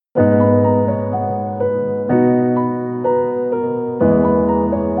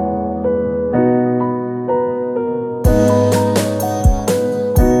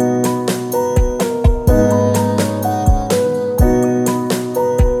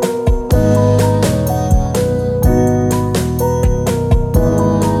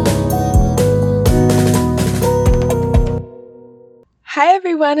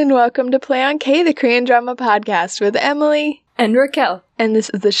everyone, and welcome to Play on K, the Korean drama podcast with Emily and Raquel. And this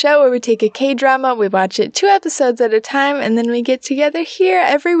is the show where we take a K-drama, we watch it 2 episodes at a time, and then we get together here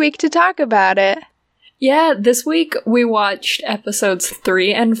every week to talk about it. Yeah, this week we watched episodes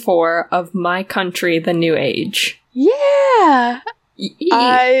 3 and 4 of My Country, The New Age. Yeah!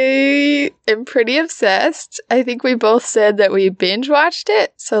 I am pretty obsessed. I think we both said that we binge watched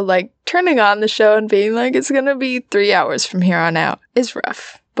it, so turning on the show and being it's gonna be 3 hours from here on out is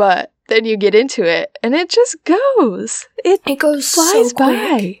rough. But then you get into it and it just goes. It goes flies so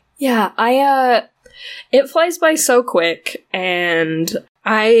by. Quick. Yeah, it flies by so quick, and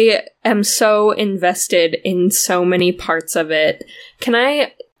I am so invested in so many parts of it. Can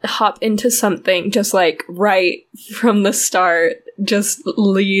I hop into something just right from the start? Just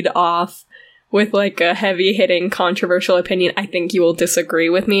lead off with a heavy hitting controversial opinion I think you will disagree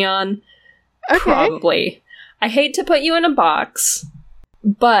with me on. Okay. Probably. I hate to put you in a box,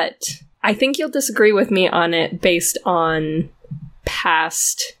 but I think you'll disagree with me on it based on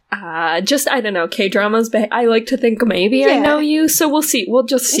past I don't know, K-dramas, but I like to think maybe I know you, so we'll see. We'll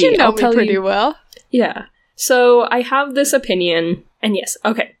just see. You know me pretty well. Yeah. So I have this opinion, and yes,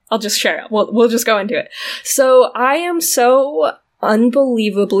 okay, I'll just share it. We'll just go into it. So I am so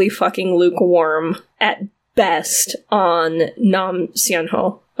unbelievably fucking lukewarm at best on Nam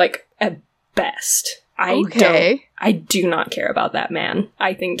Seon-ho. At best. I do not care about that man.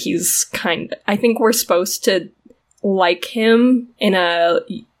 I think I think we're supposed to like him in a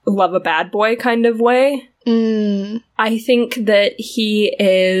love a bad boy kind of way. I think that he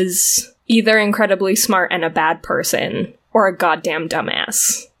is either incredibly smart and a bad person, or a goddamn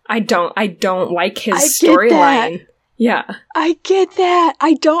dumbass. I don't like his storyline. Yeah. I get that.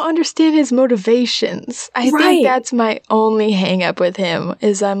 I don't understand his motivations. I think that's my only hang up with him,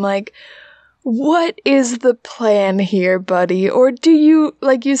 is I'm what is the plan here, buddy? Or do you,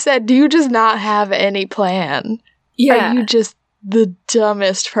 like you said, do you just not have any plan? Yeah. Are you just the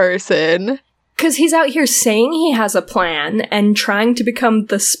dumbest person? Because he's out here saying he has a plan and trying to become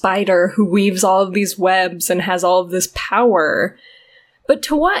the spider who weaves all of these webs and has all of this power. But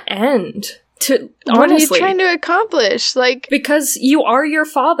to what end? Honestly, what are you trying to accomplish? Because you are your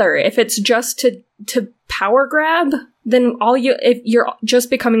father. If it's just to power grab, then if you're just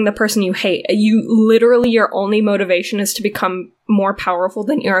becoming the person you hate, your only motivation is to become more powerful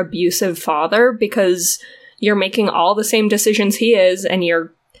than your abusive father, because you're making all the same decisions he is, and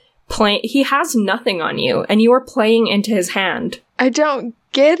he has nothing on you, and you are playing into his hand. I don't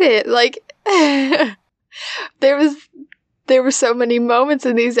get it. There were so many moments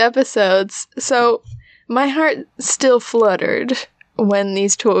in these episodes, so my heart still fluttered when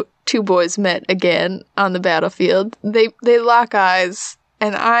these two boys met again on the battlefield. They lock eyes,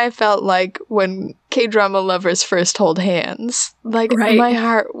 and I felt like when K-drama lovers first hold hands. My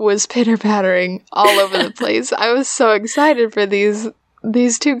heart was pitter-pattering all over the place. I was so excited for these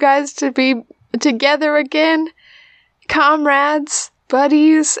two guys to be together again. Comrades,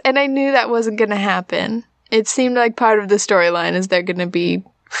 buddies, and I knew that wasn't going to happen. It seemed like part of the storyline is they're going to be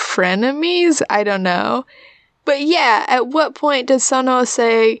frenemies? I don't know. But yeah, at what point does Seon-ho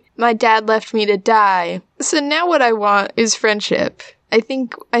say, "My dad left me to die"? So now what I want is friendship. I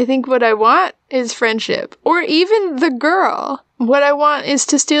think what I want is friendship. Or even the girl. What I want is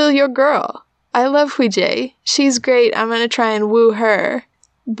to steal your girl. I love Hui-jae. She's great. I'm gonna try and woo her.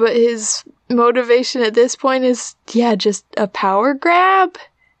 But his motivation at this point is, just a power grab?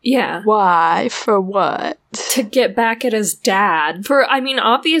 Yeah. Why? For what? To get back at his dad.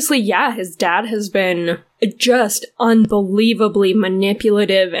 Obviously, his dad has been just unbelievably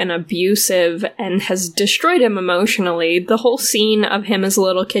manipulative and abusive and has destroyed him emotionally. The whole scene of him as a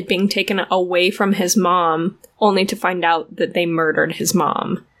little kid being taken away from his mom, only to find out that they murdered his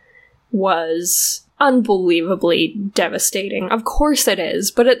mom, was unbelievably devastating. Of course it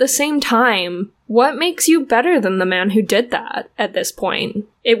is, but at the same time, what makes you better than the man who did that at this point?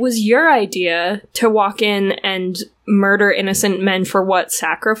 It was your idea to walk in and murder innocent men for what,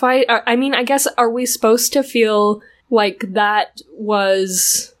 sacrifice? I guess, are we supposed to feel like that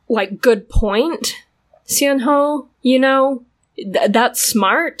was, good point, Seon-ho? That's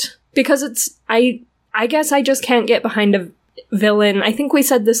smart? Because I guess I just can't get behind a villain. I think we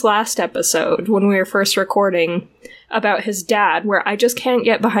said this last episode when we were first recording about his dad, where I just can't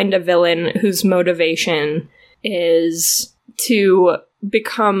get behind a villain whose motivation is to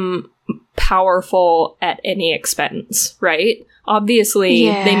become powerful at any expense, right? Obviously,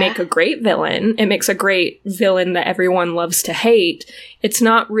 they make a great villain. It makes a great villain that everyone loves to hate. It's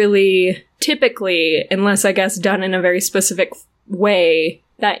not really typically, unless I guess done in a very specific way,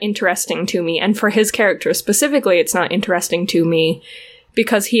 that interesting to me. And for his character specifically, it's not interesting to me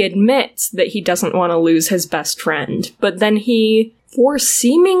because he admits that he doesn't want to lose his best friend. But then he, for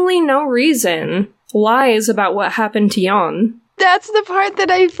seemingly no reason, lies about what happened to Yon. That's the part that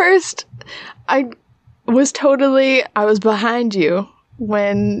I was behind you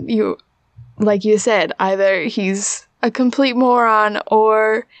when you, like you said, either he's a complete moron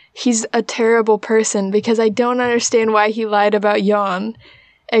or he's a terrible person, because I don't understand why he lied about Yon,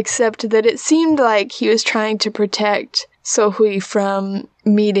 except that it seemed like he was trying to protect Sohui from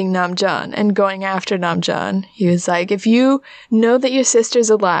meeting Namjoon and going after Namjoon. He was like, if you know that your sister's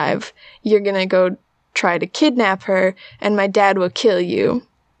alive, you're gonna go try to kidnap her and my dad will kill you.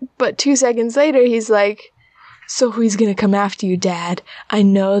 But 2 seconds later, he's like, Sohui's gonna come after you, Dad. I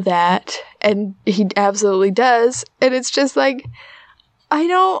know that. And he absolutely does. And it's just like, I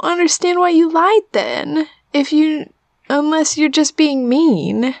don't understand why you lied then. Unless you're just being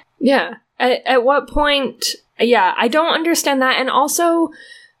mean. Yeah. At what point... Yeah, I don't understand that. And also,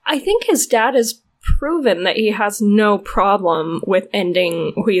 I think his dad has proven that he has no problem with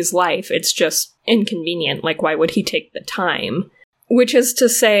ending Hui's life. It's just inconvenient. Like, why would he take the time? Which is to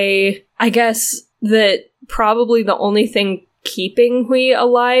say, I guess that probably the only thing keeping Hui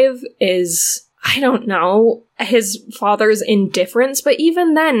alive is, I don't know, his father's indifference. But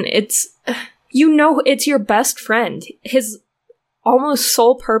even then, it's your best friend. His almost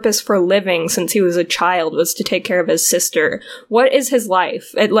sole purpose for living since he was a child was to take care of his sister. What is his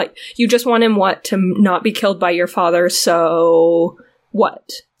life? You just want him, to not be killed by your father, so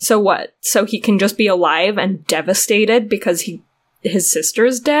what? So he can just be alive and devastated because his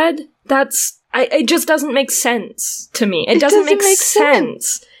sister's dead? It just doesn't make sense to me. It doesn't make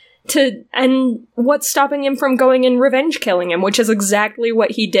sense. And what's stopping him from going and revenge killing him, which is exactly what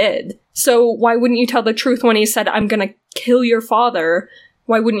he did. So why wouldn't you tell the truth when he said, I'm gonna kill your father?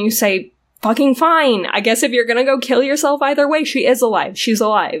 Why wouldn't you say, fucking fine, I guess if you're gonna go kill yourself either way, she is alive. She's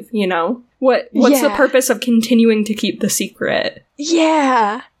alive, you know? What's the purpose of continuing to keep the secret?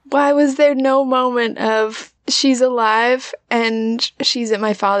 Yeah. Why was there no moment of, she's alive and she's at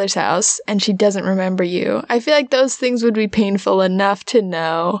my father's house and she doesn't remember you? I feel like those things would be painful enough to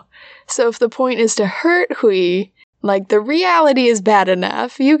know. So if the point is to hurt Hui, like, the reality is bad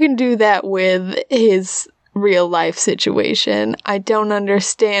enough. You can do that with his real life situation. I don't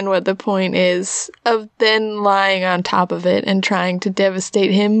understand what the point is of then lying on top of it and trying to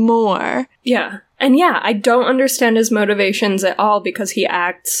devastate him more. Yeah. And yeah, I don't understand his motivations at all, because he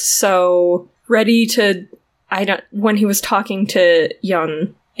acts so ready to... when he was talking to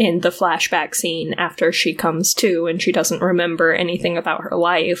Yeon in the flashback scene after she comes to and she doesn't remember anything about her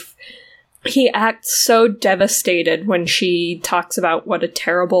life, he acts so devastated when she talks about what a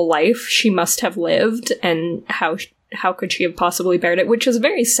terrible life she must have lived and how could she have possibly bared it, which is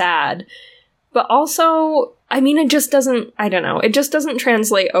very sad. But also, I mean, it just doesn't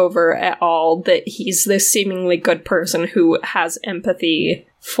translate over at all that he's this seemingly good person who has empathy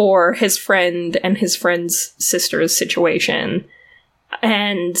for his friend and his friend's sister's situation.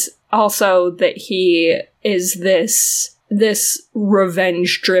 And also that he is this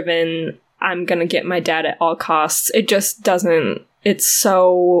revenge-driven, I'm gonna get my dad at all costs. It just doesn't... It's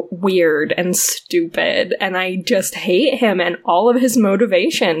so weird and stupid, and I just hate him and all of his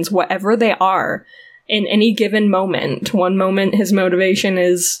motivations, whatever they are, in any given moment. One moment, his motivation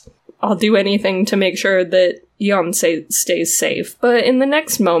is, I'll do anything to make sure that Yeon stays safe. But in the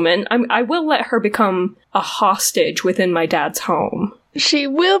next moment, I will let her become a hostage within my dad's home. She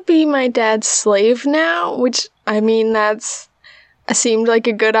will be my dad's slave now, which, I mean, that's... seemed like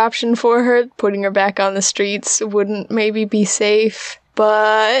a good option for her. Putting her back on the streets wouldn't maybe be safe.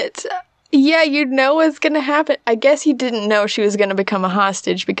 But yeah, you'd know what's gonna happen. I guess he didn't know she was gonna become a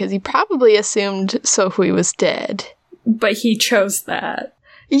hostage because he probably assumed Sohui was dead. But he chose that.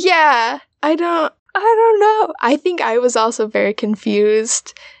 Yeah, I don't know. I think I was also very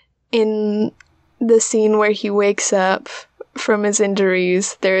confused in the scene where he wakes up from his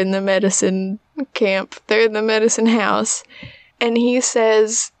injuries. They're in the medicine camp. They're in the medicine house. And he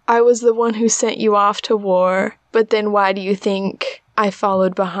says, I was the one who sent you off to war, but then why do you think I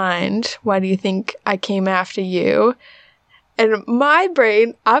followed behind? Why do you think I came after you? And my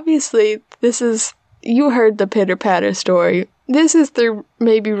brain, obviously, you heard the pitter-patter story. This is through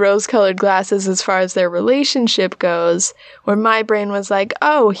maybe rose-colored glasses as far as their relationship goes, where my brain was like,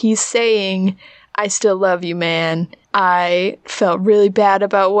 oh, he's saying, I still love you, man. I felt really bad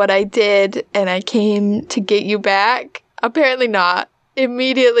about what I did, and I came to get you back. Apparently not.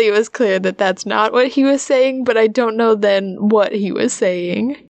 Immediately it was clear that that's not what he was saying, but I don't know then what he was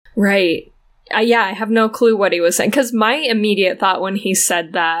saying. Right. Yeah, I have no clue what he was saying, because my immediate thought when he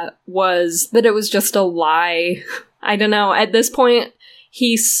said that was that it was just a lie. I don't know. At this point,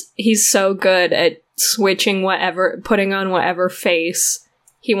 he's so good at switching putting on whatever face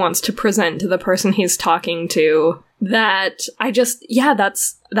he wants to present to the person he's talking to, that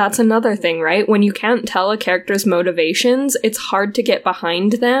that's another thing, right? When you can't tell a character's motivations, it's hard to get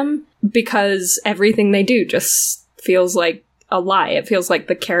behind them because everything they do just feels like a lie. It feels like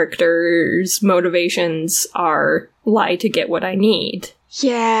the character's motivations are lie to get what I need.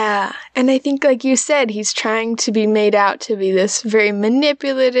 Yeah, and I think, like you said, he's trying to be made out to be this very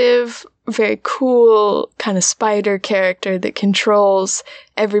manipulative, very cool kind of spider character that controls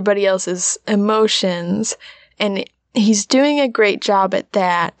everybody else's emotions, and he's doing a great job at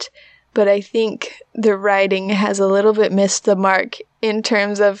that, but I think the writing has a little bit missed the mark in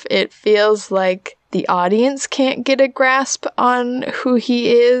terms of it feels like the audience can't get a grasp on who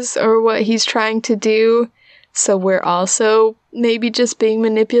he is or what he's trying to do, so we're also maybe just being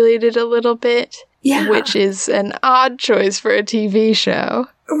manipulated a little bit. Yeah. Which is an odd choice for a TV show.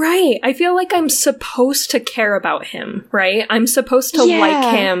 Right. I feel like I'm supposed to care about him, right? I'm supposed to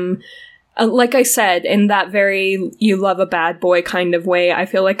like him. Like I said, in that very you love a bad boy kind of way, I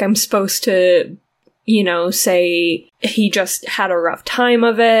feel like I'm supposed to, say he just had a rough time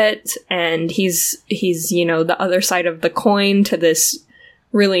of it, and he's the other side of the coin to this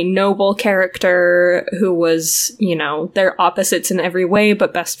really noble character who was, they're opposites in every way,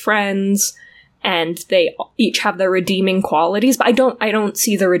 but best friends. And they each have their redeeming qualities, but I don't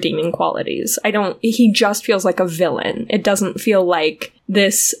see the redeeming qualities. He just feels like a villain. It doesn't feel like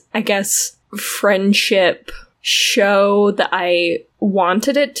this, I guess, friendship show that I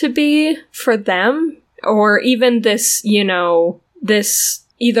wanted it to be for them. Or even this, this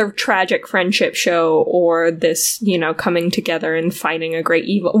either tragic friendship show or this, coming together and fighting a great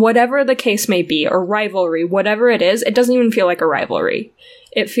evil, whatever the case may be, or rivalry, whatever it is, it doesn't even feel like a rivalry.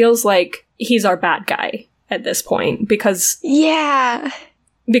 It feels like he's our bad guy at this point, because even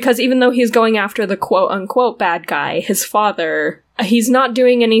though he's going after the quote-unquote bad guy, his father, he's not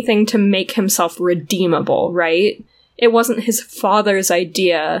doing anything to make himself redeemable, right? It wasn't his father's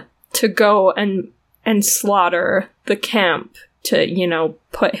idea to go and slaughter the camp to,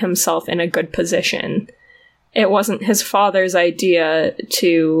 put himself in a good position. It wasn't his father's idea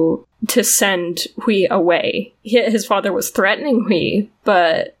to send Hui away. His father was threatening Hui,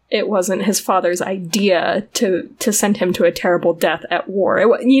 but it wasn't his father's idea to send him to a terrible death at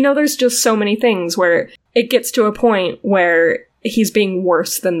war. There's just so many things where it gets to a point where he's being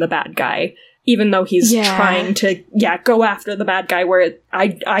worse than the bad guy, even though he's trying to, go after the bad guy, where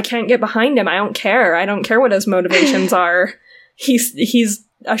I can't get behind him. I don't care. I don't care what his motivations are. He's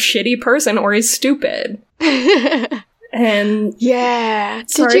a shitty person, or he's stupid. And did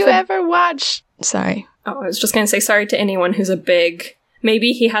you ever watch... Sorry. Oh, I was just gonna say sorry to anyone who's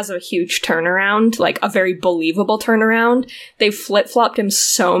maybe he has a huge turnaround, like a very believable turnaround. They've flip-flopped him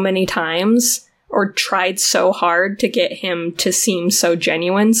so many times, or tried so hard to get him to seem so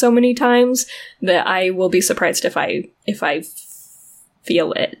genuine so many times, that I will be surprised if I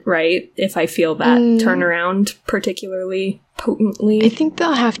feel it, right? If I feel that turnaround particularly potently. I think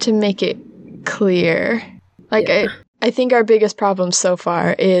they'll have to make it clear. I think our biggest problem so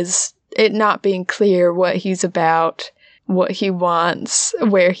far is it not being clear what he's about, what he wants,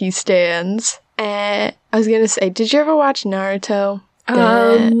 where he stands. I was gonna say, did you ever watch Naruto?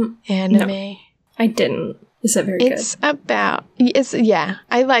 The anime? No, I didn't. Is it very good?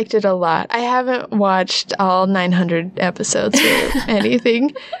 I liked it a lot. I haven't watched all 900 episodes or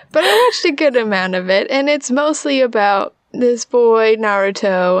anything, but I watched a good amount of it, and it's mostly about this boy,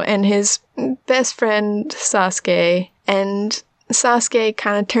 Naruto, and his best friend, Sasuke, and Sasuke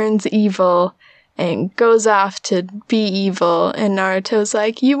kind of turns evil and goes off to be evil, and Naruto's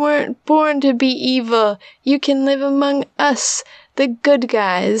like, you weren't born to be evil, you can live among us, the good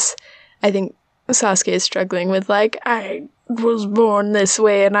guys. I think Sasuke is struggling with, I was born this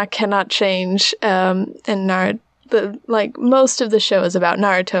way and I cannot change, and most of the show is about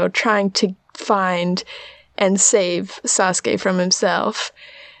Naruto trying to find and save Sasuke from himself.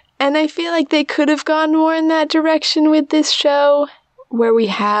 And I feel like they could have gone more in that direction with this show, where we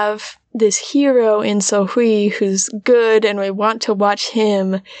have this hero in Sohui who's good, and we want to watch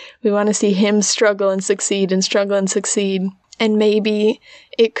him. We want to see him struggle and succeed and struggle and succeed. And maybe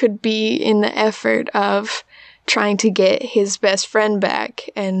it could be in the effort of trying to get his best friend back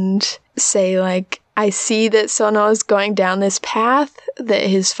and say, I see that Sono is going down this path that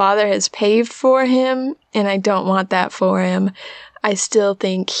his father has paved for him, and I don't want that for him. I still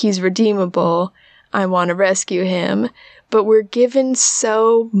think he's redeemable. I want to rescue him. But we're given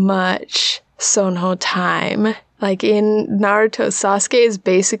so much Sonho time. In Naruto, Sasuke is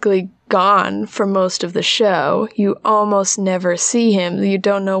basically gone for most of the show. You almost never see him. You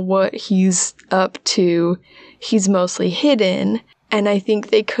don't know what he's up to. He's mostly hidden. And I think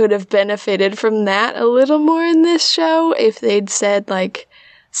they could have benefited from that a little more in this show if they'd said, like,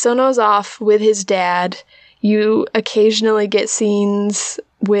 Sono's off with his dad. You occasionally get scenes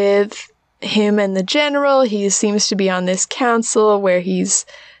with him and the general. He seems to be on this council where he's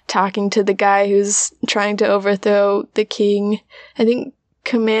talking to the guy who's trying to overthrow the king. I think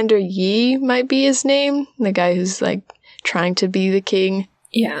Commander Yi might be his name, the guy who's, like, trying to be the king.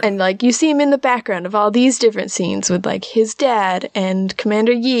 Yeah. And, like, you see him in the background of all these different scenes with, like, his dad and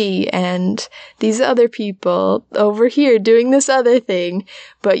Commander Yi and these other people over here doing this other thing,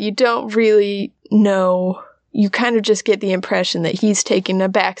 but you don't really know. You kind of just get the impression that he's taking a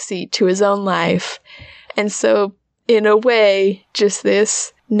backseat to his own life. And so, in a way, just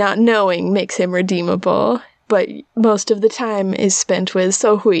this not knowing makes him redeemable. But most of the time is spent with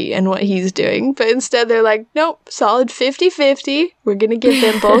Sohui and what he's doing. But instead they're like, nope, solid 50-50. We're going to give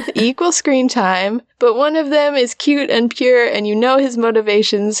them both equal screen time. But one of them is cute and pure, and you know his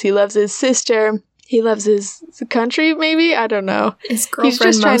motivations. He loves his sister. He loves his country, maybe? I don't know. His girlfriend, he's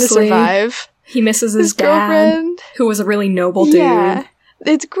just trying mostly. to survive. He misses his dad, girlfriend, who was a really noble dude.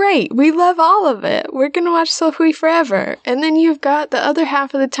 It's great. We love all of it. We're going to watch Sohui forever. And then you've got the other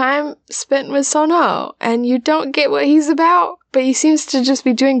half of the time spent with Sono, and you don't get what he's about, but he seems to just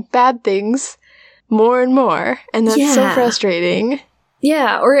be doing bad things more and more, and that's so frustrating.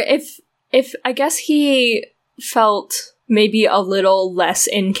 Yeah, or if I guess he felt maybe a little less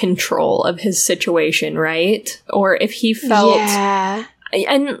in control of his situation, right? Or if he felt... Yeah.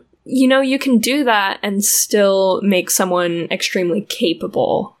 And... You know, you can do that and still make someone extremely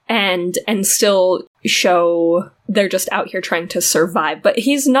capable and still show they're just out here trying to survive. But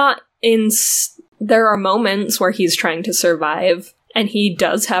he's not there are moments where he's trying to survive and he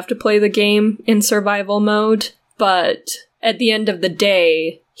does have to play the game in survival mode. But at the end of the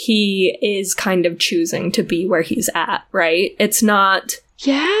day, he is kind of choosing to be where he's at, right? It's not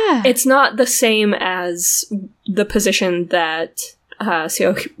the same as the position that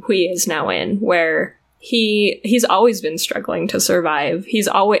Seo Hui is now in, where he's always been struggling to survive.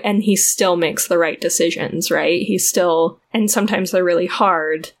 And he still makes the right decisions, right? And sometimes they're really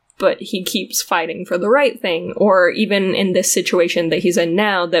hard, but he keeps fighting for the right thing. Or even in this situation that he's in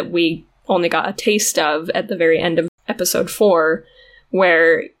now that we only got a taste of at the very end of episode 4,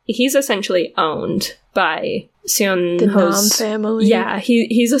 where he's essentially owned by Seon-ho's family. Yeah,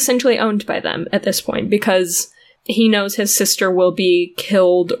 he's essentially owned by them at this point because he knows his sister will be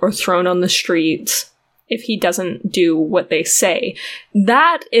killed or thrown on the streets if he doesn't do what they say.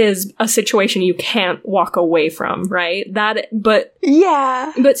 That is a situation you can't walk away from, right? But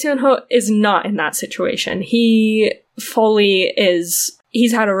Seon-ho is not in that situation. He fully is...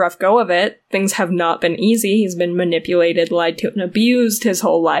 He's had a rough go of it. Things have not been easy. He's been manipulated, lied to, and abused his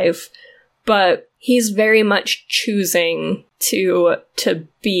whole life. But he's very much choosing to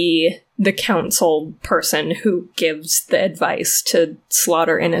be the council person who gives the advice to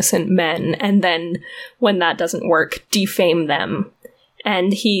slaughter innocent men, and then when that doesn't work, defame them.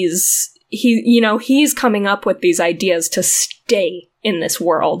 And he's coming up with these ideas to stay in this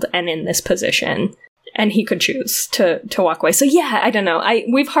world and in this position. And he could choose to walk away. So yeah, I don't know.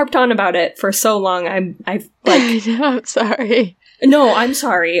 We've harped on about it for so long. I'm sorry. No, I'm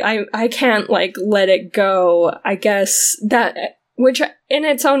sorry. I can't let it go. I guess that, which in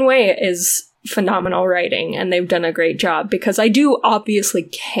its own way is phenomenal writing, and they've done a great job because I do obviously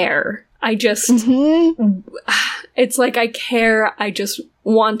care. I just, it's like I care. I just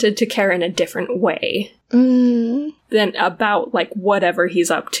wanted to care in a different way than about whatever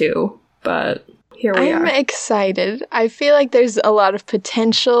he's up to. But here we are. I'm excited. I feel like there's a lot of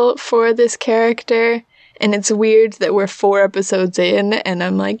potential for this character, and it's weird that we're 4 episodes in, and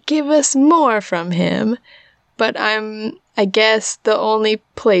I'm like, give us more from him. But I guess the only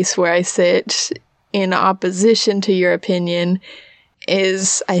place where I sit in opposition to your opinion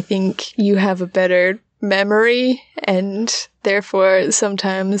is I think you have a better memory, and therefore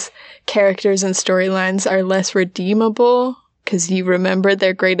sometimes characters and storylines are less redeemable because you remember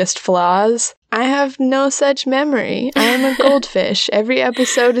their greatest flaws. I have no such memory. I am a goldfish. Every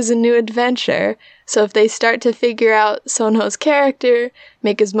episode is a new adventure. So if they start to figure out Seon-ho's character,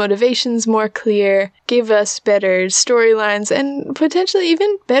 make his motivations more clear, give us better storylines, and potentially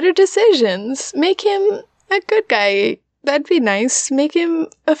even better decisions, make him a good guy, that'd be nice. Make him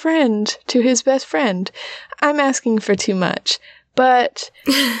a friend to his best friend. I'm asking for too much. But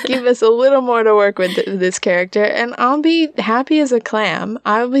give us a little more to work with this character, and I'll be happy as a clam.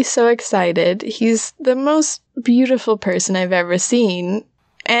 I'll be so excited. He's the most beautiful person I've ever seen,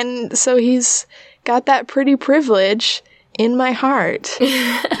 And so he's got that pretty privilege in my heart.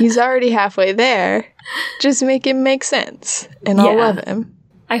 He's already halfway there. Just make him make sense, and I'll love him.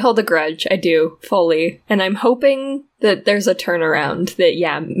 I hold a grudge, I do, fully. And I'm hoping that there's a turnaround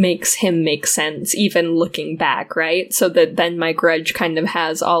that, makes him make sense, even looking back, right? So that then my grudge kind of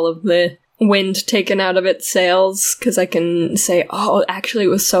has all of the wind taken out of its sails, because I can say, oh, actually it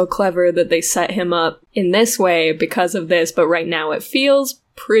was so clever that they set him up in this way because of this, but right now it feels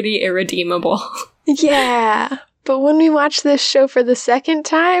pretty irredeemable. Yeah, but when we watch this show for the second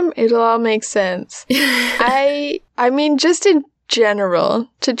time, it'll all make sense. I mean, just in general,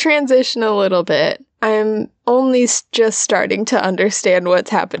 to transition a little bit, I'm only just starting to understand what's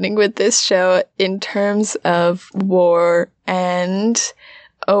happening with this show in terms of war and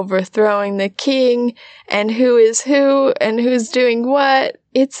overthrowing the king and who is who and who's doing what.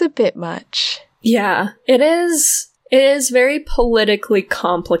 It's a bit much. Yeah, it is. It is very politically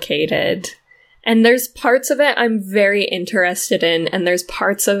complicated. And there's parts of it I'm very interested in, and there's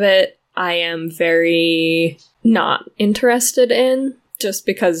parts of it I am very not interested in, just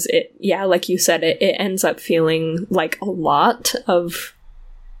because it, like you said, it ends up feeling like a lot of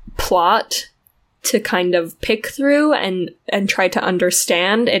plot to kind of pick through and try to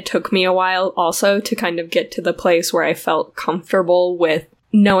understand. It took me a while also to kind of get to the place where I felt comfortable with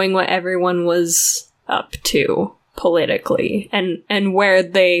knowing what everyone was up to politically and where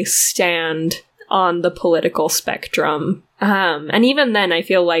they stand on the political spectrum. And even then, I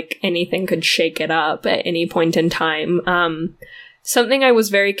feel like anything could shake it up at any point in time. Something I was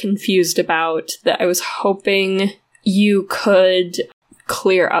very confused about that I was hoping you could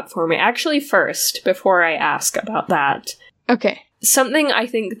clear up for me. Actually, first, before I ask about that. Okay. Something I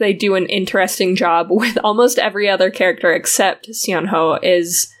think they do an interesting job with almost every other character except Seonho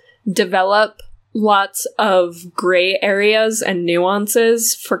is develop lots of gray areas and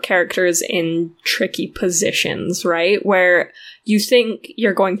nuances for characters in tricky positions, right? Where you think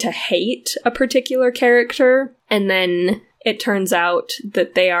you're going to hate a particular character, and then it turns out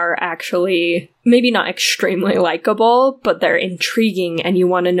that they are actually maybe not extremely likable, but they're intriguing and you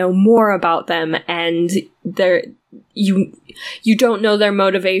want to know more about them, and you don't know their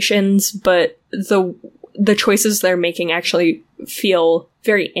motivations, but the choices they're making actually feel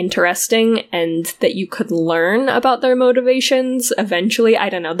very interesting and that you could learn about their motivations eventually. I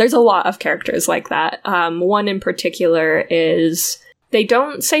don't know. There's a lot of characters like that. One in particular is, they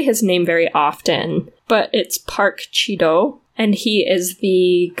don't say his name very often, but it's Park Chido, and he is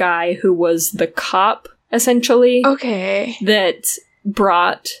the guy who was the cop, essentially. Okay. That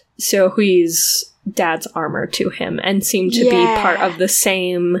brought Seo-hui's dad's armor to him and seemed to be part of the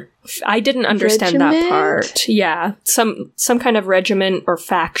same... I didn't understand that part. Yeah. Some kind of regiment or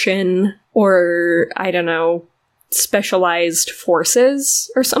faction or, I don't know, specialized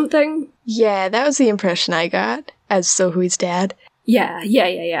forces or something. Yeah, that was the impression I got as Seo-hui's dad.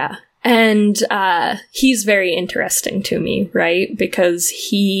 Yeah. And he's very interesting to me, right? Because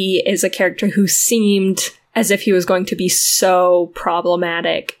he is a character who seemed as if he was going to be so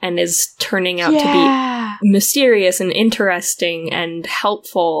problematic and is turning out to be mysterious and interesting and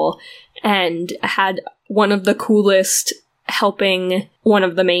helpful, and had one of the coolest helping one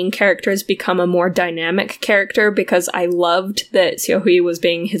of the main characters become a more dynamic character, because I loved that Seo-hui was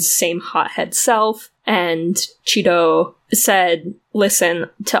being his same hothead self, and Chido said, listen,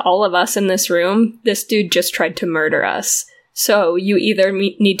 to all of us in this room, this dude just tried to murder us. So you either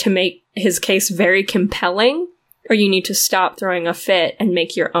need to make his case very compelling, or you need to stop throwing a fit and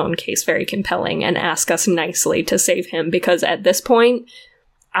make your own case very compelling and ask us nicely to save him, because at this point,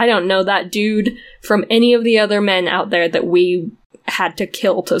 I don't know that dude from any of the other men out there that we had to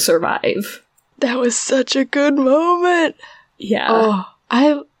kill to survive. That was such a good moment. Yeah. Oh,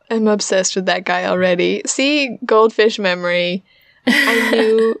 I am obsessed with that guy already. See, Goldfish memory. I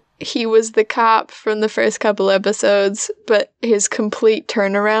knew he was the cop from the first couple episodes, but his complete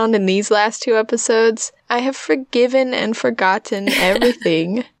turnaround in these last 2 episodes, I have forgiven and forgotten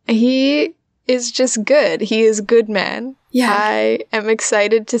everything. He is just good. He is a good man. Yeah. I am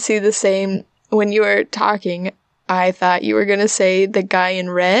excited to see the same. When you were talking, I thought you were going to say the guy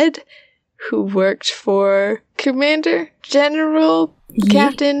in red who worked for Commander General Yi?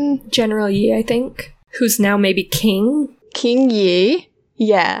 Captain General Yi, I think, who's now maybe King Yi.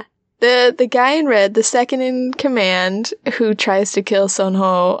 Yeah. The guy in red, the second in command, who tries to kill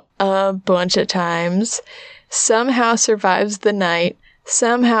Seonho a bunch of times, somehow survives the night,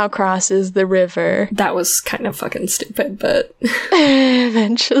 somehow crosses the river. That was kind of fucking stupid, but...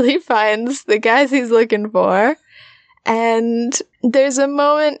 eventually finds the guys he's looking for. And there's a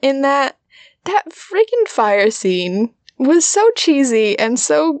moment in that freaking fire scene was so cheesy and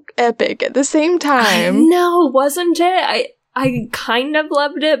so epic at the same time. No, wasn't it? I kind of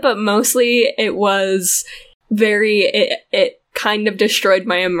loved it, but mostly it was it kind of destroyed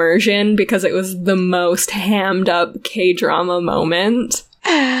my immersion because it was the most hammed up K-drama moment.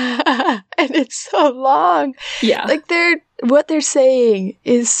 And it's so long. Yeah. Like, what they're saying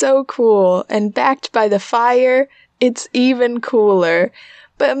is so cool, and backed by the fire, it's even cooler.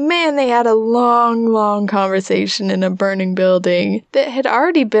 But man, they had a long conversation in a burning building that had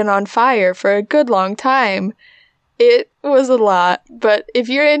already been on fire for a good long time. It was a lot, but if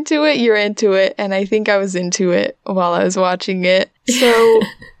you're into it, you're into it, and I think I was into it while I was watching it. So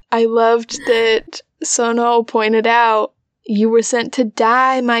I loved that Sono pointed out, you were sent to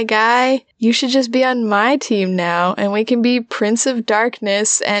die, my guy. You should just be on my team now, and we can be Prince of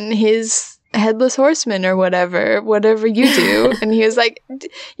Darkness and his Headless Horseman or whatever you do. And he was like,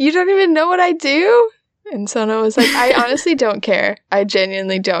 you don't even know what I do? And Sono was like, I honestly don't care. I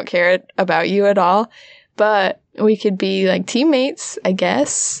genuinely don't care about you at all. But we could be, like, teammates, I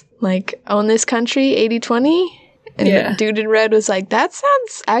guess. Like, own this country, 80-20. And Dude in Red was like, that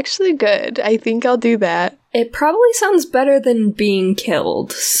sounds actually good. I think I'll do that. It probably sounds better than being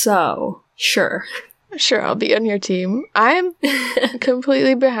killed, so sure. Sure, I'll be on your team. I'm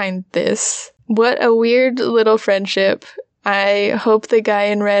completely behind this. What a weird little friendship. I hope the guy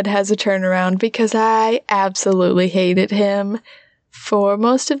in red has a turnaround because I absolutely hated him for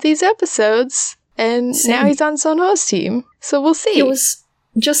most of these episodes. And now he's on Sono's team, so we'll see. He was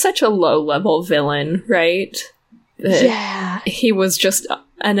just such a low-level villain, right? Yeah. He was just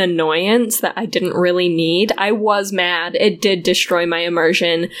an annoyance that I didn't really need. I was mad. It did destroy my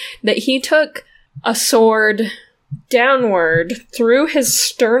immersion that he took a sword downward through his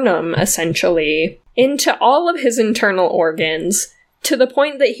sternum, essentially, into all of his internal organs, to the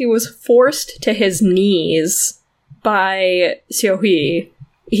point that he was forced to his knees by Xiaohui.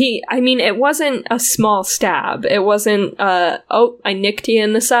 It wasn't a small stab. It wasn't, I nicked you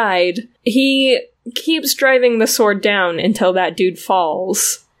in the side. He keeps driving the sword down until that dude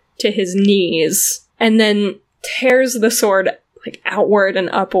falls to his knees, and then tears the sword, like, outward and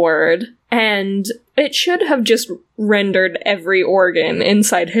upward. And it should have just rendered every organ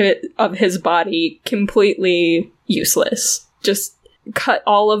inside of his body completely useless. Just cut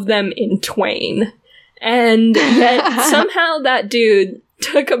all of them in twain. And yet, somehow that dude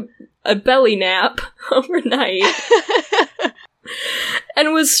took a belly nap overnight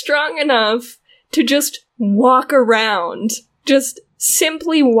and was strong enough to just walk around. Just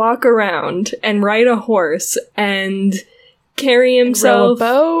simply walk around and ride a horse and carry himself. Row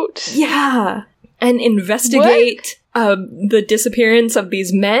a boat. Yeah. And investigate the disappearance of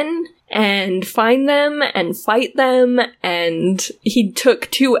these men and find them and fight them. And he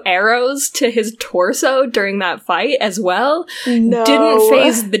took 2 arrows to his torso during that fight as well. No. Didn't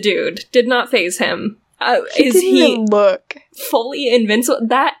phase the dude. Did not phase him. He didn't even look fully invincible?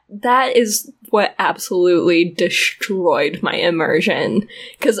 That is what absolutely destroyed my immersion.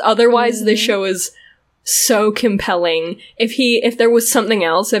 Because otherwise the show is so compelling. If there was something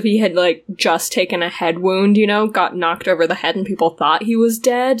else, if he had, like, just taken a head wound, got knocked over the head and people thought he was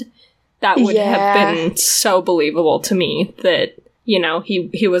dead, that would have been so believable to me that,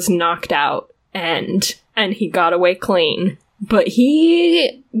 he was knocked out and he got away clean. But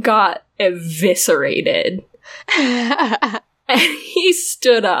he got eviscerated. And he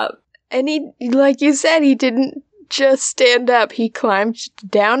stood up. And he, like you said, he didn't just stand up. He climbed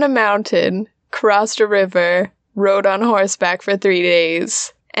down a mountain, crossed a river, rode on horseback for 3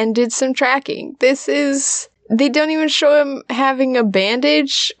 days, and did some tracking. They don't even show him having a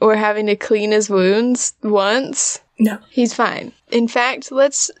bandage or having to clean his wounds once. No. He's fine. In fact,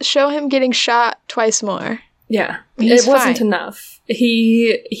 let's show him getting shot twice more. Yeah. It wasn't enough.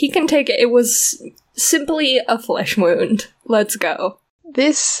 He can take it. It was simply a flesh wound. Let's go.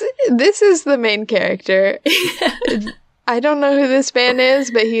 This is the main character. I don't know who this man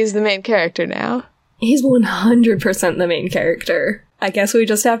is, but he's the main character now. He's 100% the main character. I guess we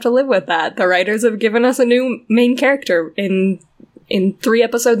just have to live with that. The writers have given us a new main character in 3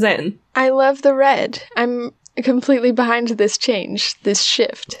 episodes in. I love the red. I'm completely behind this change, this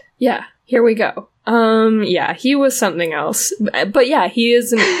shift. Yeah, here we go. Yeah, he was something else. But yeah,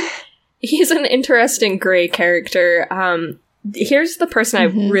 he's an interesting gray character. Here's the person I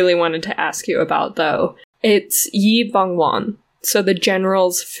really wanted to ask you about, though. It's Yi Bongwon, so the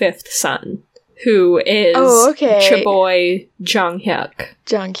general's 5th son, who is Chaboy Jang Hyuk.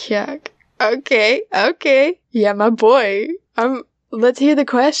 Jang Hyuk. Okay. Yeah, my boy. I'm let's hear the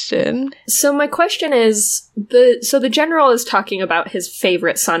question. So my question is, the general is talking about his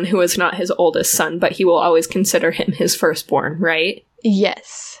favorite son, who is not his oldest son, but he will always consider him his firstborn, right?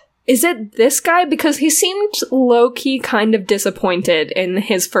 Yes. Is it this guy? Because he seemed low-key kind of disappointed in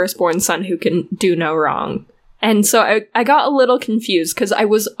his firstborn son who can do no wrong. And so I got a little confused, because I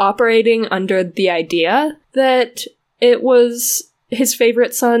was operating under the idea that it was his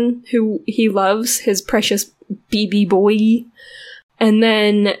favorite son who he loves, his precious BB boy. And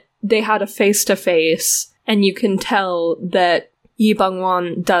then they had a face-to-face, and you can tell that Yi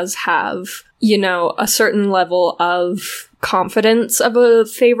Bangwon does have, you know, a certain level of confidence of a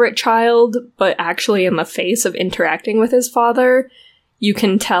favorite child, but actually in the face of interacting with his father, you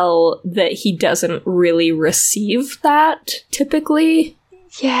can tell that he doesn't really receive that, typically.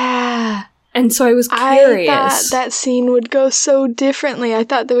 Yeah. And so I was curious. I thought that scene would go so differently. I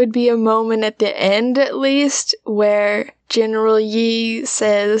thought there would be a moment at the end, at least, where General Yi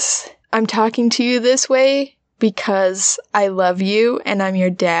says, I'm talking to you this way because I love you and I'm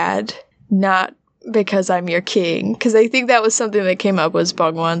your dad, not because I'm your king. Because I think that was something that came up, was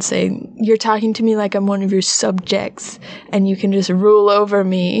Bangwon saying, you're talking to me like I'm one of your subjects and you can just rule over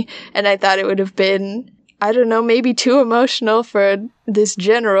me. And I thought it would have been, I don't know, maybe too emotional for this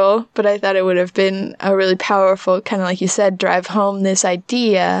general, but I thought it would have been a really powerful, kind of like you said, drive home this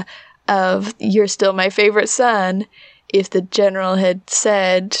idea of you're still my favorite son, if the general had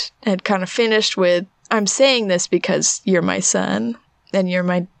kind of finished with, I'm saying this because you're my son, and you're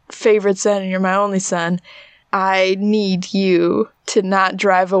my favorite son, and you're my only son. I need you to not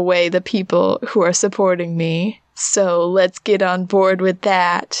drive away the people who are supporting me. So let's get on board with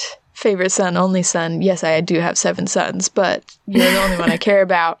that. Favorite son, only son. Yes, I do have 7 sons, but you're the only one I care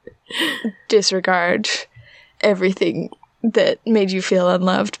about. Disregard everything that made you feel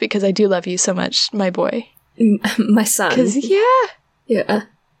unloved, because I do love you so much, my boy. My son. Because, Yeah.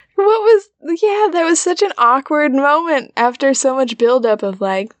 That was such an awkward moment after so much buildup of,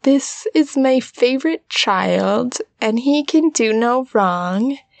 like, this is my favorite child, and he can do no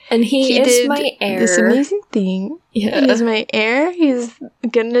wrong. And he is my heir. This amazing thing. Yeah. He's my heir. He's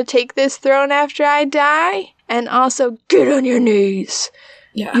gonna take this throne after I die. And also, get on your knees.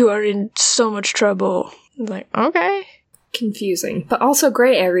 Yeah. You are in so much trouble. I'm like, okay. Confusing. But also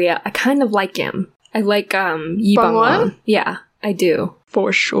gray area. I kind of like him. I like Yi Bangwon. Yeah, I do.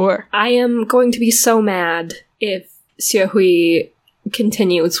 For sure. I am going to be so mad if Seo Hui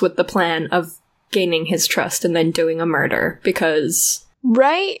continues with the plan of gaining his trust and then doing a murder, because...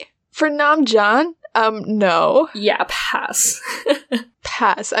 Right? For Namjoon? No. Yeah, pass.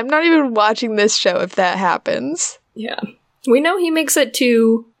 Pass. I'm not even watching this show if that happens. Yeah. We know he makes it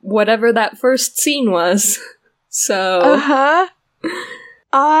to whatever that first scene was, so... Uh-huh.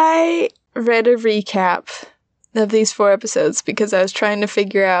 I read a recap of these 4 episodes because I was trying to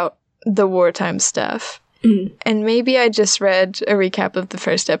figure out the wartime stuff. Mm. And maybe I just read a recap of the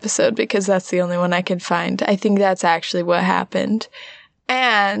first episode because that's the only one I could find. I think that's actually what happened.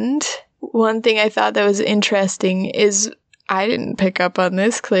 And one thing I thought that was interesting is, I didn't pick up on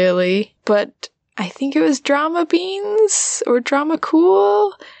this clearly, but I think it was Drama Beans or Drama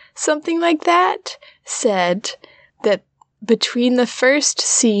Cool, something like that, said that between the first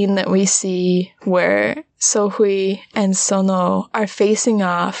scene that we see where Sohui and Sono are facing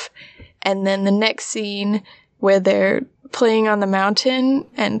off, and then the next scene where they're playing on the mountain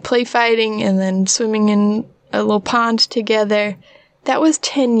and play fighting and then swimming in a little pond together, that was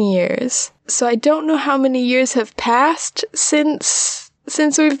 10 years. So I don't know how many years have passed since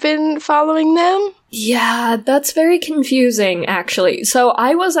we've been following them. Yeah, that's very confusing, actually. So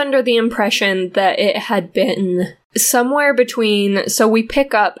I was under the impression that it had been somewhere between... So we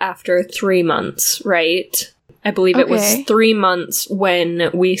pick up after 3 months, right? I believe it was 3 months when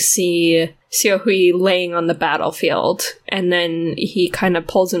we see Seo Hui laying on the battlefield. And then he kind of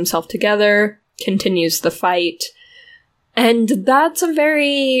pulls himself together, continues the fight. And that's a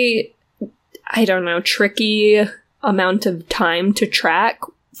very, I don't know, tricky amount of time to track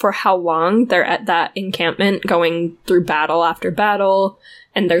for how long they're at that encampment, going through battle after battle.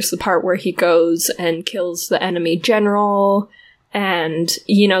 And there's the part where he goes and kills the enemy general. And,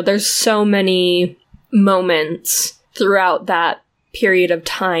 you know, there's so many moments throughout that period of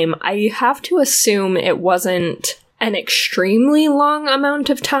time. I have to assume it wasn't an extremely long amount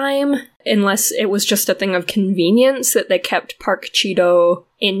of time, unless it was just a thing of convenience that they kept Park Chido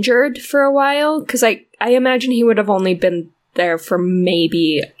injured for a while, because I imagine he would have only been there for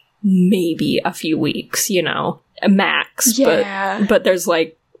maybe a few weeks, you know, max. Yeah. But there's,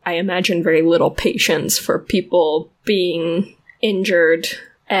 like, I imagine very little patience for people being injured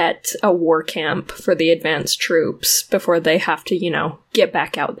at a war camp for the advanced troops before they have to, get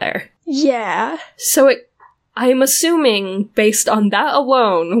back out there. Yeah. So I'm assuming, based on that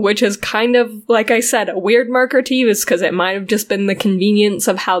alone, which is kind of, like I said, a weird marker to use because it might have just been the convenience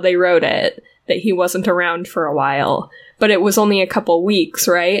of how they wrote it, that he wasn't around for a while. But it was only a couple weeks,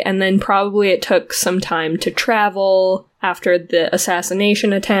 right? And then probably it took some time to travel after the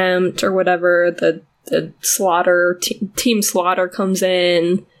assassination attempt or whatever. The Slaughter, Team Slaughter comes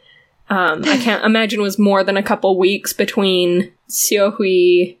in. I can't imagine it was more than a couple weeks between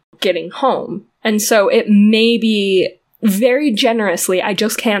Xiaohui getting home. And so it may be, very generously, I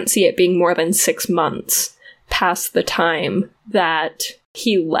just can't see it being more than 6 months past the time that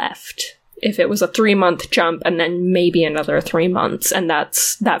he left. If it was a 3-month jump and then maybe another 3 months, and that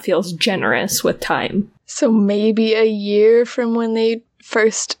feels generous with time. So maybe a year from when they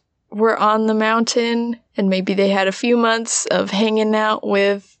first were on the mountain, and maybe they had a few months of hanging out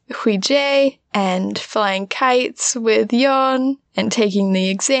with Huijie and flying kites with Yon and taking the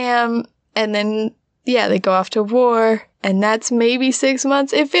exam, and then, yeah, they go off to war, and that's maybe 6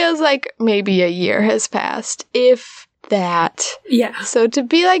 months. It feels like maybe a year has passed, if that. Yeah. So to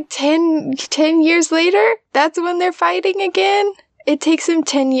be like 10 years later, that's when they're fighting again? It takes him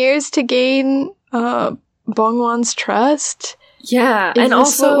 10 years to gain Bongwan's trust? Yeah, Is and this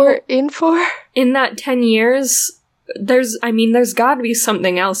also what we're in for? In that 10 years, there's gotta be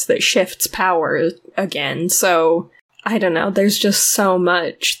something else that shifts power again, so I don't know, there's just so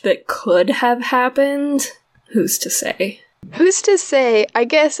much that could have happened. Who's to say? Who's to say? I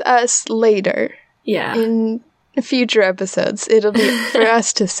guess us later. Yeah. In future episodes, it'll be for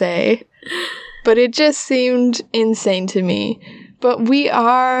us to say. But it just seemed insane to me. But we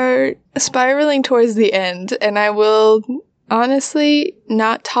are spiraling towards the end, and I will honestly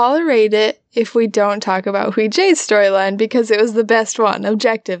not tolerate it if we don't talk about Huijie's storyline, because it was the best one,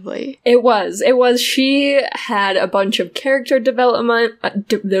 objectively. It was. She had a bunch of character development.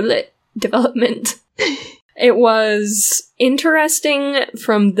 It was interesting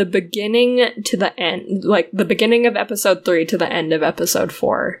from the beginning to the end, like the beginning of episode 3 to the end of episode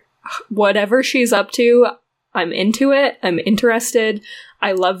 4. Whatever she's up to, I'm into it. I'm interested.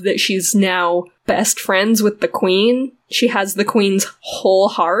 I love that she's now best friends with the queen. She has the queen's whole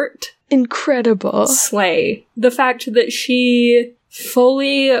heart. Incredible. Slay. The fact that she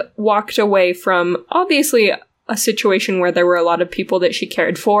fully walked away from, obviously, a situation where there were a lot of people that she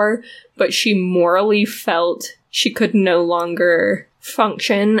cared for, but she morally felt she could no longer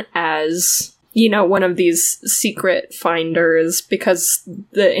function as, one of these secret finders because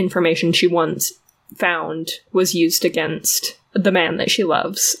the information she once found was used against the man that she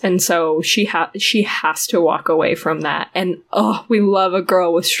loves. And so she has to walk away from that. And we love a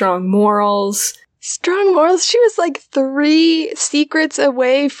girl with strong morals. Strong morals? She was like 3 secrets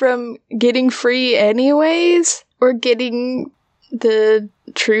away from getting free anyways, or getting the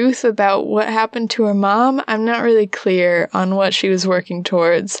truth about what happened to her mom. I'm not really clear on what she was working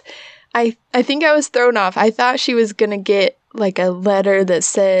towards. I think I was thrown off. I thought she was gonna get like a letter that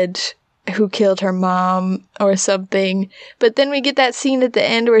said who killed her mom or something. But then we get that scene at the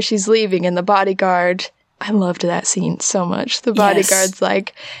end where she's leaving and the bodyguard, I loved that scene so much. The bodyguard's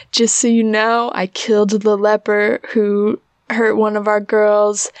like, just so you know, I killed the leper who hurt one of our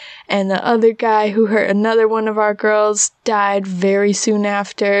girls, and the other guy who hurt another one of our girls died very soon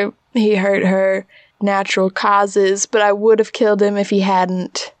after. He hurt her, natural causes, but I would have killed him if he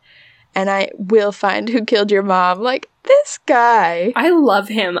hadn't. And I will find who killed your mom. Like, this guy. I love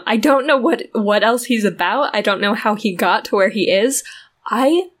him. I don't know what else he's about. I don't know how he got to where he is.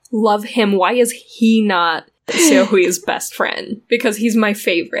 I love him. Why is he not Xiaohui's best friend? Because he's my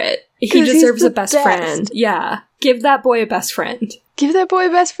favorite. He deserves a best friend. Yeah. Give that boy a best friend. Give that boy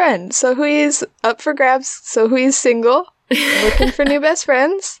a best friend. So Hui is up for grabs. So Hui is single. Looking for new best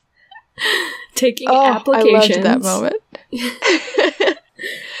friends. Taking applications. I loved that moment.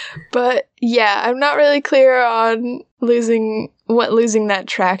 But yeah, I'm not really clear on losing that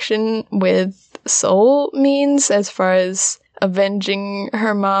traction with Soul means as far as avenging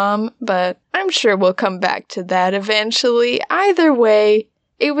her mom, but I'm sure we'll come back to that eventually. Either way,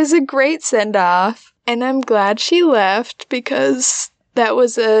 it was a great send-off, and I'm glad she left because that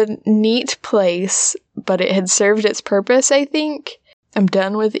was a neat place, but it had served its purpose, I think. I'm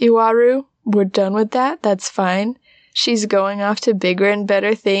done with Iwaru. We're done with that. That's fine. She's going off to bigger and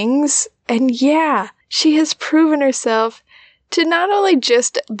better things. And yeah, she has proven herself to not only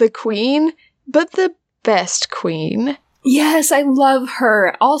just the queen, but the best queen. Yes, I love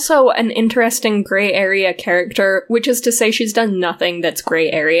her. Also, an interesting gray area character, which is to say she's done nothing that's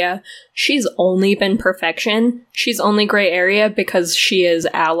gray area. She's only been perfection. She's only gray area because she is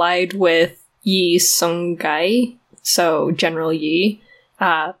allied with Yi Sung-gai, so General Yi.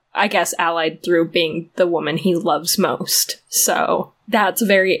 I guess allied through being the woman he loves most. So that's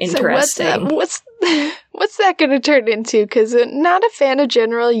very interesting. So what's that going to turn into? Because I'm not a fan of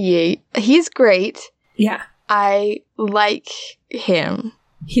General Yi. He's great. Yeah. I like him.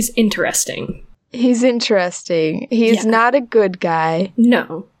 He's interesting. He's not a good guy.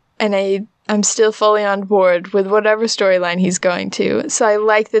 No. And I'm still fully on board with whatever storyline he's going to. So I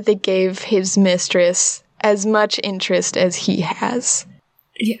like that they gave his mistress as much interest as he has.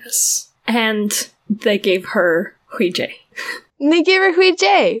 Yes. And they gave her Hui Jae. And they gave her Hui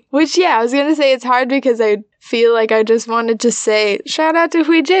Jae, which, yeah, I was going to say it's hard because I feel like I just wanted to say, shout out to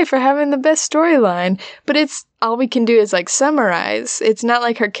Hui Jae for having the best storyline. But it's all we can do is, like, summarize. It's not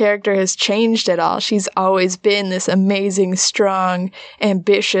like her character has changed at all. She's always been this amazing, strong,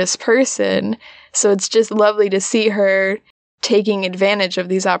 ambitious person. So it's just lovely to see her taking advantage of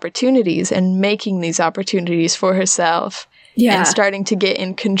these opportunities and making these opportunities for herself. Yeah. And starting to get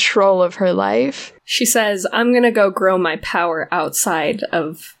in control of her life. She says, I'm gonna go grow my power outside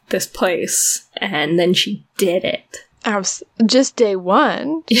of this place. And then she did it. Just day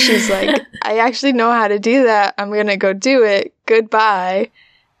one. She's like, I actually know how to do that. I'm gonna go do it. Goodbye.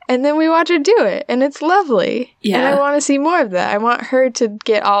 And then we watch her do it. And it's lovely. Yeah. And I want to see more of that. I want her to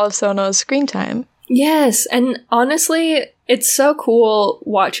get all of Sono's screen time. Yes. And honestly, it's so cool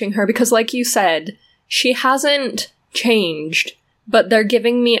watching her because, like you said, she hasn't changed, but they're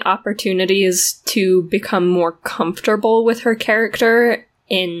giving me opportunities to become more comfortable with her character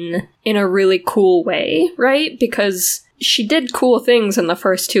in a really cool way, right? Because she did cool things in the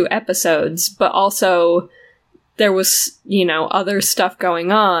first 2 episodes, but also there was, other stuff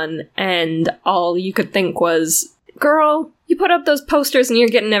going on, and all you could think was, girl, you put up those posters and you're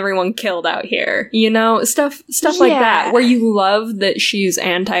getting everyone killed out here. Stuff like that, where you love that she's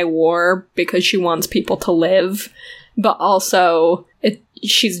anti-war because she wants people to live, but also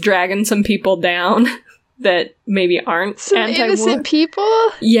she's dragging some people down that maybe aren't some anti-war. Innocent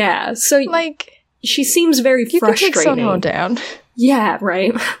people? Yeah, so she seems very frustrating. You can take Sono down. Yeah,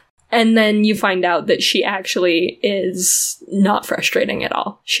 right. And then you find out that she actually is not frustrating at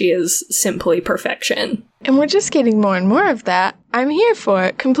all. She is simply perfection. And we're just getting more and more of that. I'm here for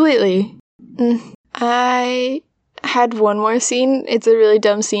it, completely. I had one more scene. It's a really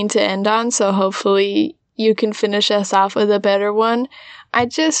dumb scene to end on, so hopefully you can finish us off with a better one. I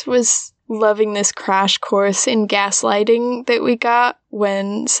just was loving this crash course in gaslighting that we got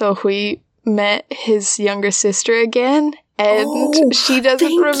when Sohui met his younger sister again. And she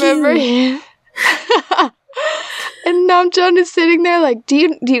doesn't remember him. And Namjoon is sitting there like, do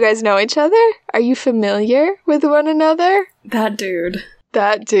you guys know each other? Are you familiar with one another? That dude.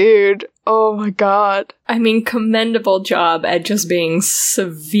 Oh my god. I mean, commendable job at just being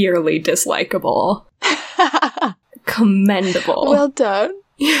severely dislikable. Commendable. Well done.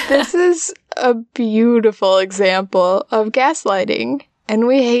 This is a beautiful example of gaslighting, and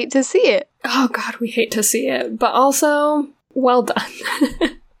we hate to see it. Oh god, we hate to see it. But also, well done.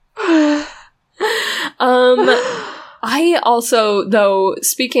 I also, though,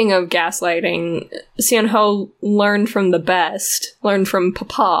 speaking of gaslighting, Seonho learned from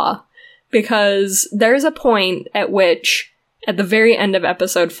Papa, because there's a point at which, at the very end of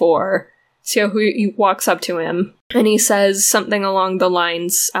episode 4, Seohui walks up to him, and he says something along the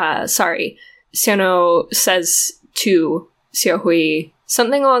lines, Seonho says to Seohui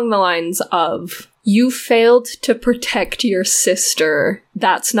something along the lines of, "You failed to protect your sister.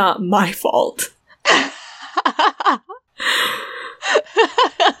 That's not my fault."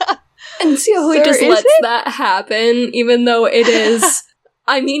 And Seohui just lets that happen, even though it is,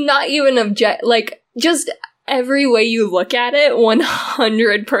 I mean, not even just every way you look at it,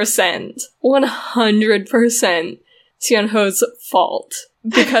 100% Seonho's fault.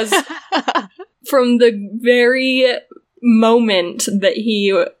 Because from the very moment that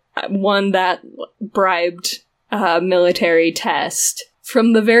he won that bribed military test,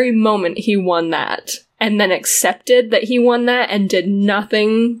 from the very moment he won that, and then accepted that he won that and did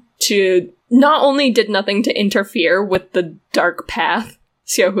nothing to, not only did nothing to interfere with the dark path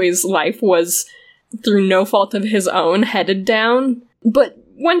Seohui's life was, through no fault of his own, headed down, but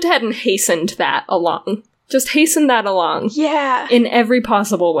went ahead and hastened that along. Just hasten that along. Yeah. In every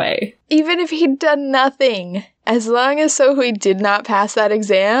possible way. Even if he'd done nothing, as long as Sohui did not pass that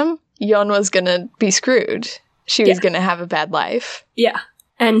exam, Yeon was gonna be screwed. She was gonna have a bad life. Yeah.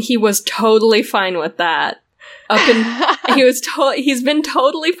 And he was totally fine with that. He's been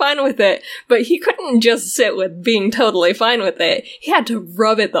totally fine with it, but he couldn't just sit with being totally fine with it. He had to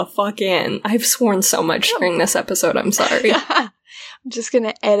rub it the fuck in. I've sworn so much during this episode, I'm sorry. I'm just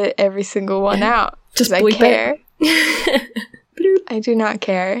gonna edit every single one out. Just I bleep care. it. I do not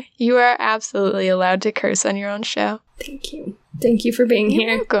care. You are absolutely allowed to curse on your own show. Thank you. Thank you for being You're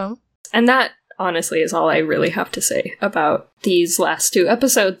here. welcome. And that, honestly, is all I really have to say about these last 2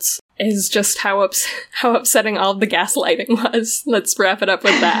 episodes. Is just how upsetting all of the gaslighting was. Let's wrap it up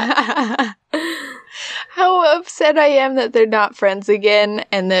with that. How upset I am that they're not friends again,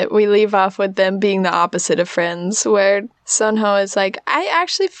 and that we leave off with them being the opposite of friends, where Sunho is like, I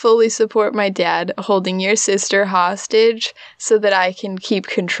actually fully support my dad holding your sister hostage so that I can keep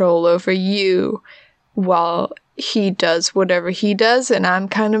control over you while he does whatever he does, and I'm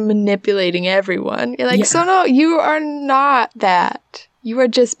kind of manipulating everyone. You're like, Yeah. Sunho, you are not that. You are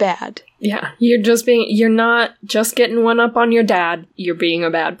just bad. Yeah, you're not just getting one up on your dad, you're being a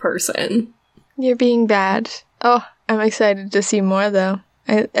bad person. You're being bad. Oh, I'm excited to see more, though.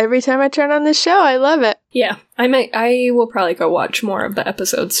 Every time I turn on this show, I love it. Yeah, I will probably go watch more of the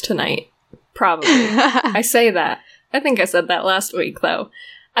episodes tonight. Probably. I say that. I think I said that last week, though.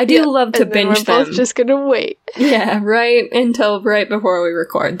 I do love to and then binge we're them. both just gonna wait. Yeah, until right before we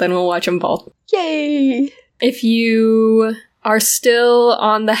record. Then we'll watch them both. Yay! If you are still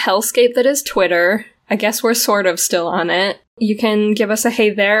on the hellscape that is Twitter, I guess we're sort of still on it. You can give us a hey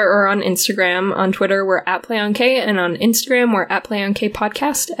there or on Instagram. On Twitter, we're at PlayOnK, and on Instagram, we're at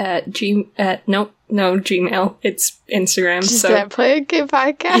PlayOnKpodcast Gmail. It's Instagram. Just so that Play a Game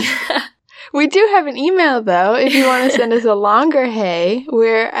podcast. We do have an email, though. If you want to send us a longer hey,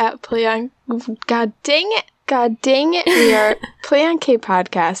 we're at God dang it. We are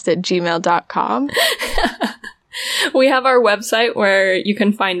playonkpodcast@gmail.com. we have our website where you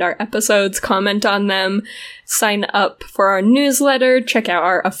can find our episodes, comment on them, sign up for our newsletter, check out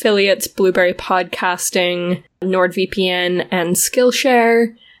our affiliates, Blueberry Podcasting, NordVPN, and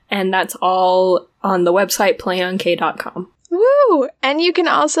Skillshare, and that's all on the website playonk.com. Woo! And you can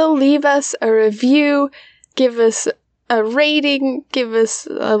also leave us a review, give us a rating, give us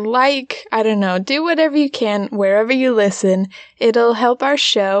a like, I don't know, do whatever you can wherever you listen. It'll help our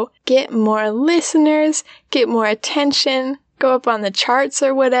show get more listeners, get more attention, go up on the charts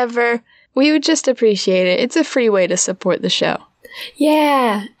or whatever. We would just appreciate it. It's a free way to support the show.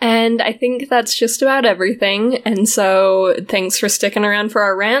 Yeah, and I think that's just about everything. And so thanks for sticking around for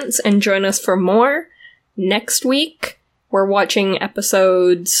our rants, and join us for more next week. We're watching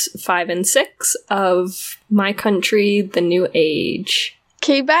episodes 5 and 6 of My Country, The New Age.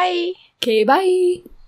 Okay, bye! Okay, bye!